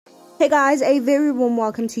Hey guys, a very warm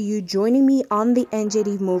welcome to you joining me on the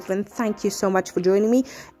NJD movement. Thank you so much for joining me.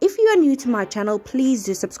 If you are new to my channel, please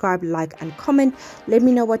do subscribe, like and comment. Let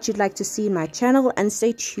me know what you'd like to see in my channel and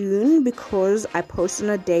stay tuned because I post on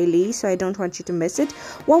a daily, so I don't want you to miss it.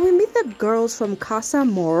 Well, we meet the girls from Casa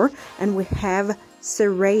Amor and we have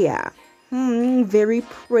Saraya. Very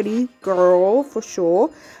pretty girl for sure.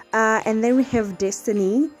 And then we have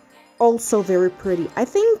Destiny. Also very pretty. I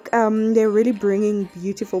think they're really bringing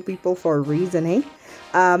beautiful people for a reason, eh?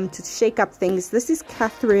 To shake up things. This is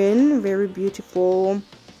Catherine, very beautiful.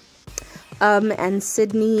 And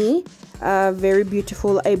Sydney, very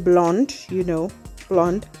beautiful, a blonde, you know,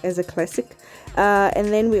 blonde as a classic. And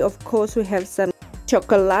then we have some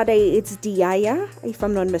chocolate. It's Diaya, if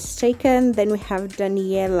I'm not mistaken. Then we have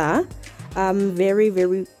Daniela.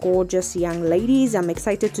 Very gorgeous young ladies. I'm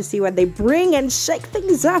excited to see what they bring and shake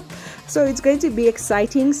things up, so it's going to be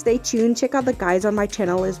exciting. Stay tuned, check out the guys on my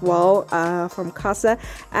channel as well from Casa,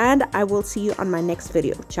 and I will see you on my next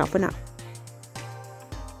video. Ciao for now.